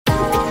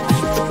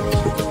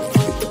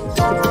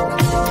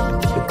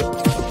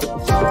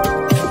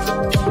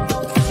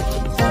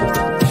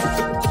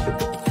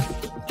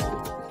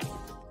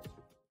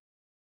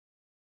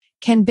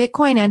Can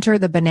Bitcoin enter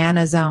the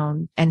banana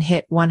zone and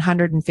hit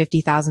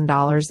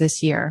 $150,000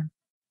 this year?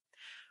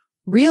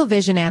 Real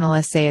Vision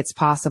analysts say it's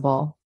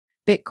possible.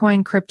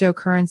 Bitcoin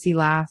cryptocurrency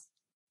last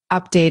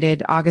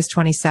updated August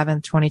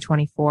 27,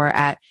 2024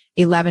 at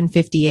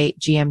 11:58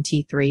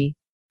 GMT3.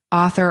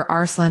 Author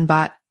Arslan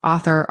Butt.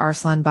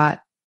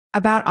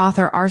 About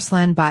author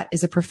Arslan Butt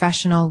is a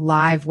professional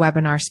live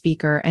webinar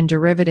speaker and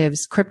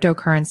derivatives,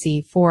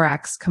 cryptocurrency,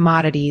 forex,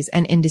 commodities,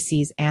 and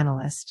indices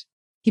analyst.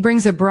 He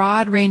brings a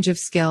broad range of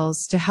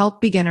skills to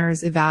help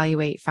beginners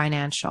evaluate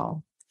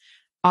financial.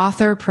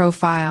 Author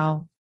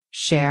profile,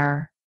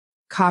 share.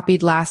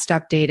 Copied last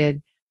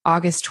updated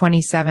August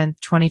 27,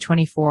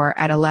 2024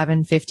 at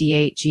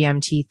 11:58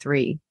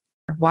 GMT3.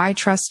 Why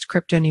trust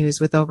Cryptonews?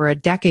 With over a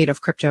decade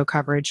of crypto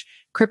coverage,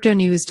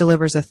 Cryptonews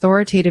delivers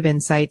authoritative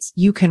insights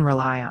you can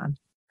rely on.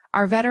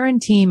 Our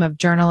veteran team of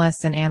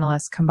journalists and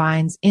analysts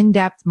combines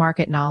in-depth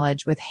market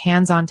knowledge with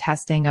hands-on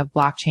testing of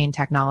blockchain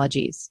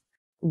technologies.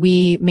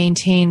 We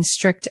maintain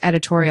strict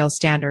editorial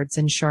standards,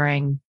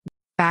 ensuring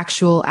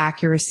factual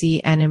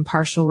accuracy and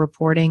impartial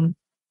reporting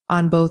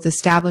on both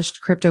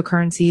established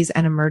cryptocurrencies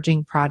and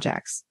emerging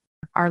projects.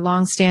 Our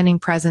long-standing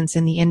presence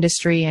in the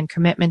industry and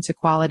commitment to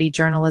quality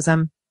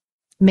journalism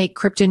make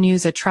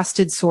Cryptonews a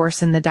trusted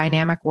source in the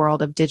dynamic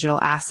world of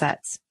digital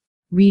assets.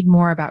 Read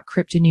more about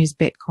Cryptonews.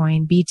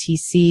 Bitcoin,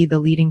 BTC, the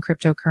leading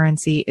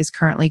cryptocurrency, is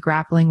currently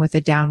grappling with a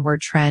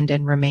downward trend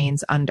and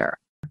remains under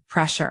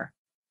pressure.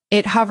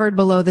 It hovered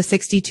below the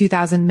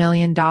 $62,000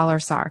 million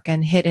mark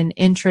and hit an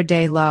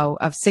intraday low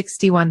of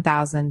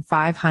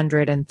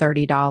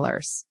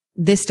 $61,530.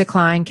 This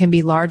decline can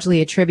be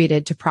largely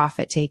attributed to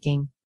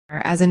profit-taking,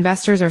 as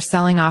investors are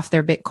selling off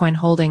their Bitcoin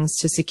holdings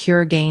to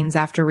secure gains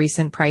after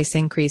recent price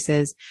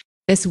increases.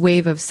 This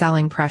wave of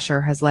selling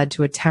pressure has led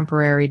to a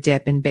temporary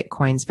dip in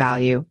Bitcoin's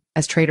value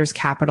as traders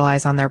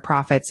capitalize on their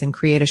profits and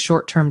create a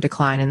short-term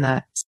decline in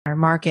the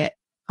market.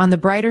 On the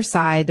brighter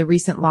side, the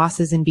recent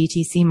losses in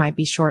BTC might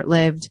be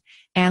short-lived.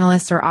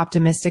 Analysts are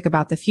optimistic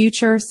about the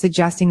future,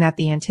 suggesting that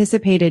the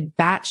anticipated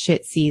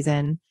batshit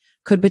season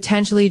could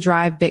potentially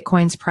drive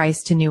Bitcoin's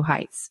price to new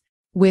heights,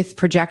 with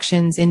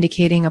projections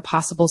indicating a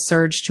possible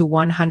surge to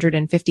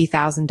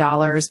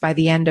 $150,000 by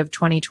the end of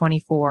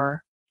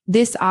 2024.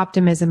 This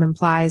optimism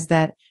implies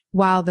that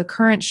while the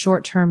current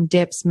short-term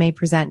dips may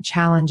present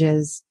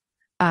challenges,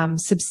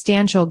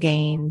 substantial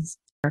gains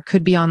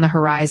could be on the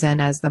horizon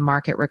as the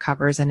market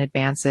recovers and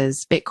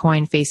advances.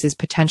 Bitcoin faces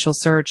potential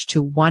surge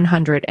to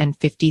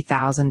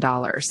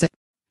 $150,000.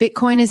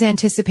 Bitcoin is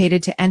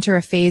anticipated to enter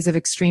a phase of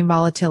extreme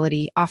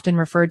volatility, often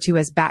referred to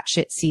as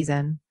batshit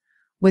season,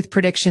 with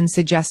predictions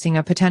suggesting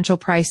a potential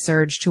price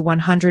surge to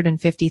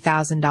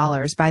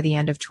 $150,000 by the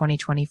end of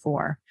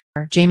 2024.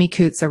 Jamie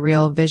Coots, a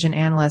Real Vision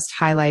analyst,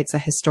 highlights a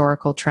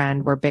historical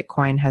trend where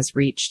Bitcoin has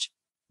reached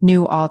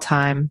new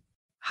all-time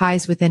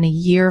highs within a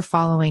year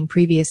following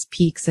previous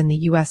peaks in the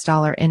US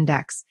dollar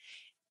index.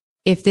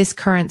 If this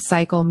current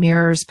cycle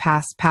mirrors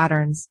past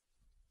patterns,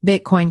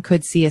 Bitcoin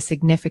could see a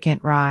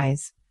significant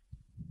rise,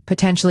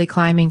 potentially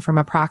climbing from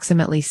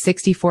approximately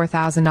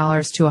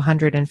 $64,000 to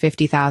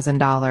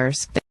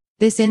 $150,000.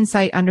 This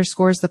insight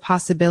underscores the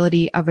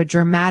possibility of a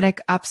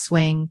dramatic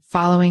upswing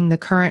following the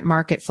current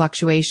market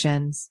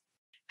fluctuations.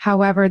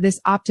 However,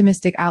 this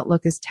optimistic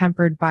outlook is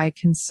tempered by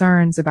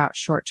concerns about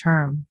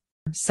short-term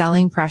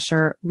selling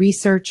pressure.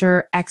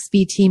 Researcher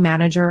XBT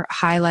Manager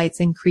highlights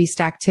increased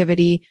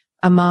activity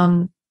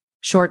among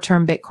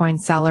short-term Bitcoin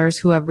sellers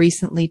who have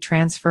recently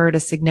transferred a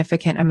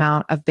significant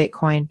amount of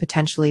Bitcoin,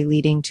 potentially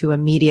leading to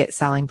immediate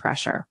selling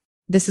pressure.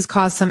 This has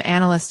caused some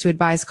analysts to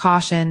advise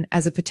caution,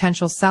 as a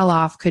potential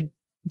sell-off could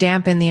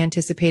dampen the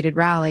anticipated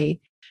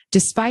rally.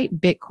 Despite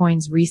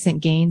Bitcoin's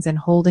recent gains and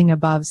holding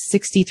above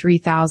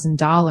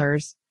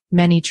 $63,000,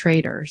 many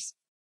traders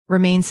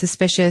remain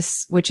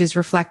suspicious, which is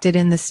reflected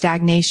in the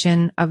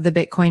stagnation of the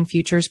Bitcoin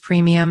futures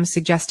premium,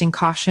 suggesting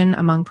caution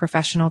among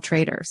professional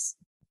traders.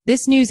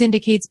 This news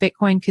indicates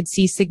Bitcoin could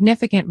see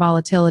significant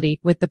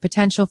volatility, with the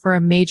potential for a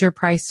major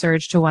price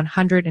surge to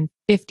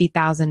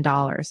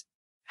 $150,000.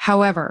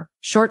 However,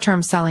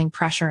 short-term selling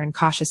pressure and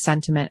cautious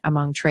sentiment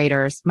among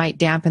traders might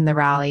dampen the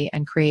rally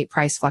and create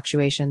price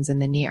fluctuations in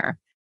the near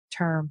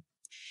term.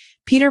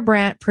 Peter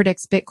Brandt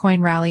predicts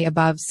Bitcoin rally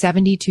above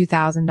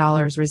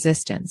 $72,000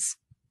 resistance.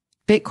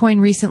 Bitcoin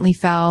recently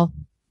fell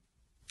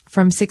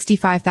from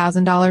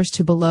 $65,000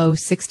 to below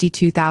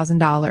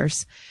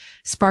 $62,000,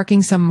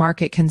 sparking some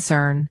market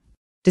concern.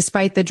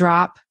 Despite the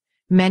drop,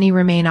 many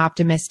remain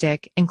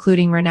optimistic,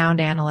 including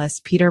renowned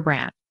analyst Peter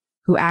Brandt,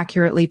 who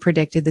accurately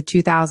predicted the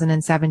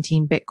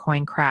 2017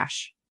 Bitcoin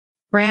crash.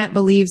 Brandt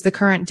believes the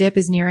current dip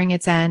is nearing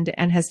its end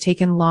and has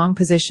taken long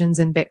positions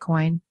in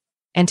Bitcoin,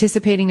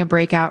 anticipating a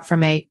breakout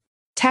from a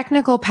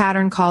technical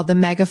pattern called the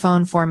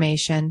megaphone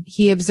formation.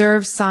 He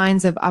observes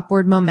signs of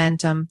upward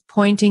momentum,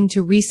 pointing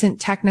to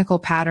recent technical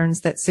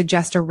patterns that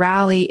suggest a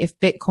rally if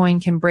Bitcoin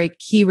can break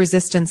key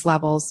resistance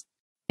levels.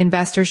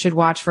 Investors should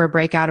watch for a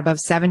breakout above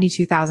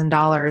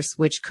 $72,000,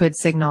 which could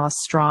signal a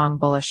strong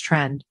bullish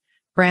trend.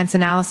 Brandt's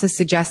analysis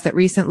suggests that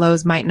recent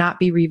lows might not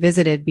be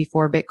revisited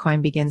before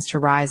Bitcoin begins to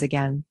rise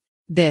again.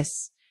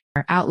 This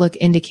Our outlook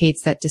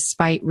indicates that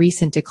despite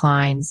recent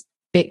declines,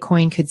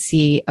 Bitcoin could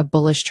see a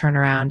bullish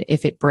turnaround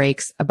if it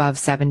breaks above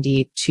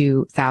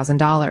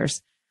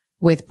 $72,000,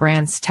 with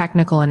Brandt's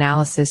technical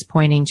analysis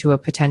pointing to a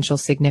potential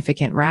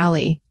significant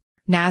rally.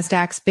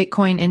 Nasdaq's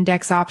Bitcoin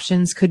index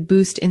options could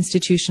boost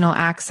institutional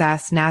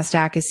access.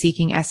 Nasdaq is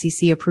seeking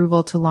SEC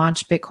approval to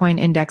launch Bitcoin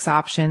index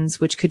options,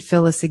 which could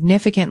fill a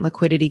significant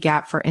liquidity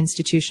gap for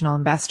institutional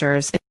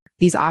investors.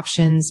 These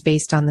options,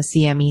 based on the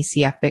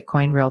CME/CF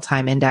Bitcoin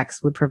real-time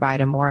index, would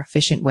provide a more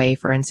efficient way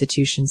for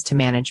institutions to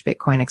manage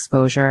Bitcoin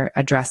exposure,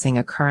 addressing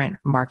a current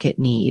market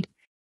need.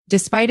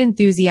 Despite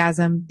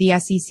enthusiasm, the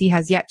SEC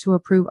has yet to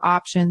approve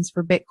options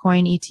for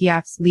Bitcoin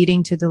ETFs,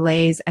 leading to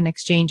delays and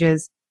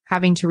exchanges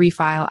having to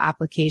refile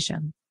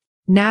application.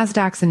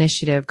 Nasdaq's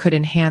initiative could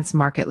enhance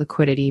market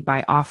liquidity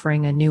by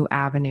offering a new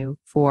avenue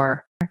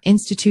for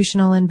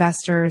institutional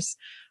investors.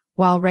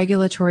 While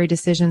regulatory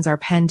decisions are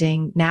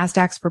pending,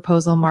 Nasdaq's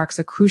proposal marks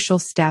a crucial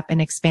step in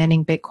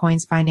expanding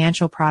Bitcoin's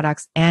financial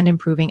products and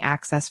improving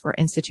access for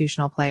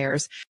institutional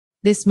players.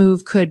 This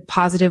move could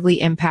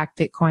positively impact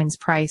Bitcoin's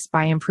price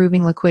by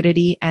improving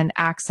liquidity and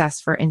access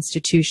for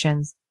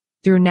institutions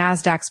through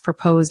Nasdaq's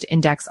proposed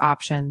index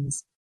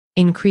options.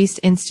 Increased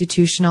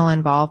institutional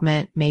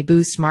involvement may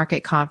boost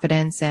market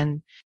confidence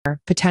and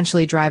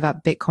potentially drive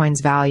up Bitcoin's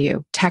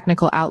value.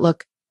 Technical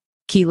outlook,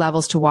 key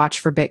levels to watch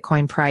for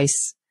Bitcoin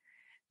price.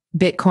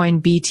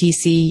 Bitcoin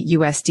BTC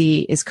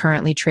USD is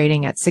currently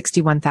trading at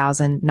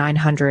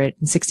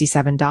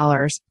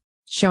 $61,967,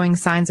 showing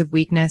signs of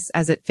weakness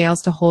as it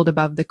fails to hold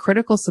above the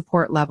critical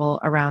support level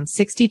around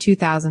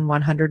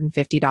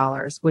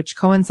 $62,150, which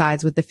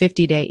coincides with the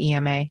 50-day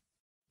EMA.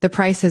 The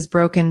price has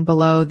broken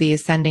below the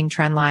ascending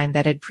trend line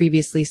that had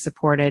previously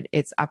supported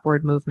its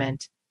upward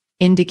movement,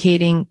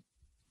 indicating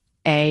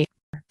a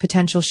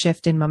potential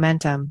shift in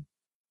momentum.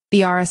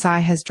 The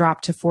RSI has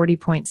dropped to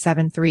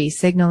 40.73,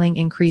 signaling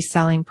increased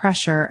selling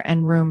pressure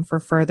and room for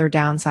further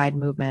downside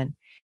movement.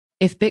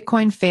 If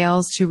Bitcoin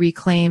fails to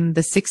reclaim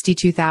the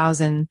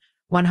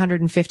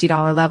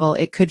 $62,150 level,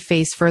 it could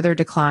face further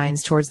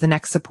declines towards the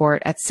next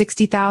support at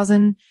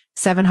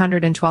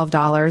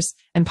 $60,712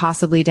 and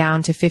possibly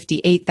down to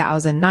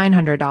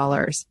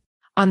 $58,900.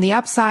 On the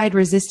upside,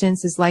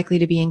 resistance is likely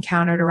to be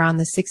encountered around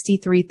the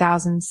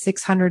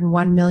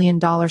 $63,601 million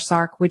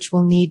SARC, which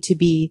will need to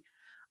be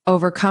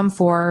overcome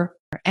for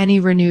any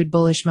renewed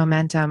bullish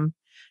momentum.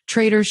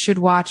 Traders should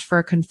watch for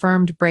a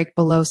confirmed break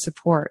below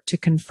support to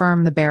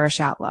confirm the bearish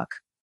outlook.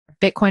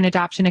 Bitcoin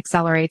adoption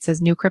accelerates as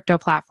new crypto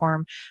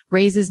platform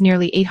raises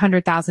nearly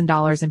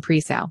 $800,000 in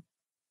pre-sale.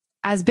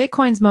 As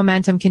Bitcoin's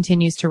momentum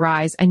continues to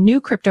rise, a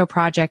new crypto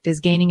project is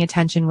gaining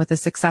attention with a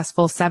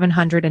successful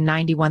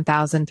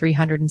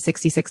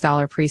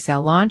 $791,366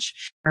 pre-sale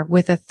launch.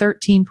 With a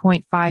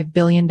 $13.5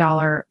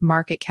 billion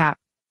market cap,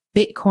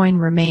 Bitcoin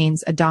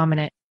remains a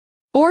dominant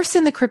force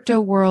in the crypto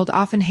world,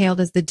 often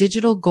hailed as the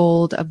digital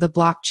gold of the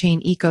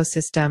blockchain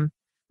ecosystem.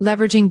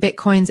 Leveraging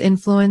Bitcoin's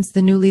influence,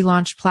 the newly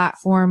launched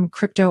platform,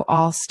 Crypto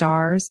All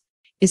Stars,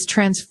 is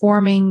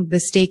transforming the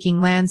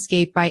staking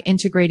landscape by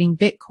integrating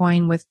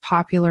Bitcoin with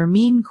popular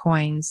meme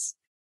coins.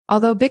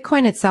 Although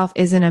Bitcoin itself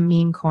isn't a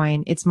meme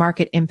coin, its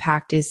market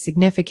impact is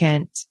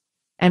significant,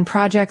 and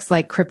projects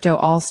like Crypto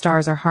All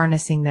Stars are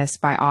harnessing this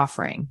by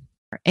offering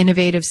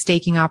innovative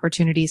staking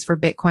opportunities for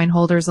Bitcoin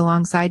holders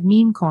alongside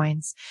meme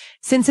coins.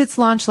 Since its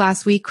launch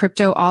last week,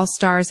 Crypto All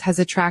Stars has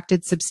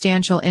attracted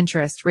substantial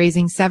interest,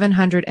 raising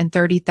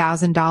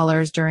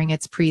 $730,000 during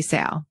its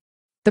pre-sale.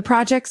 The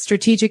project's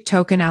strategic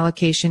token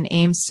allocation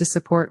aims to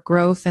support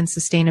growth and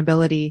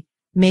sustainability,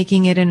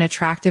 making it an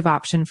attractive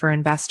option for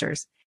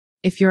investors.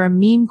 If you're a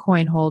meme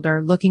coin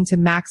holder looking to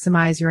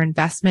maximize your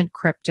investment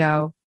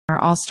crypto,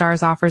 All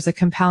Stars offers a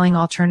compelling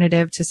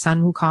alternative to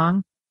Sun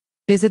Wukong.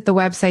 Visit the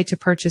website to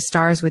purchase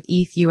stars with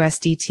ETH,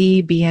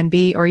 USDT,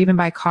 BNB, or even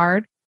by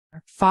card.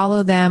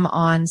 Follow them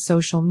on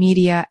social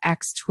media,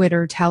 X,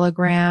 Twitter,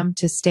 Telegram,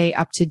 to stay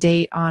up to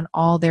date on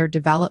all their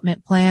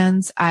development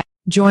plans.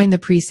 Join the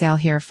pre-sale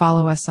here.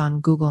 Follow us on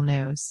Google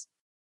News.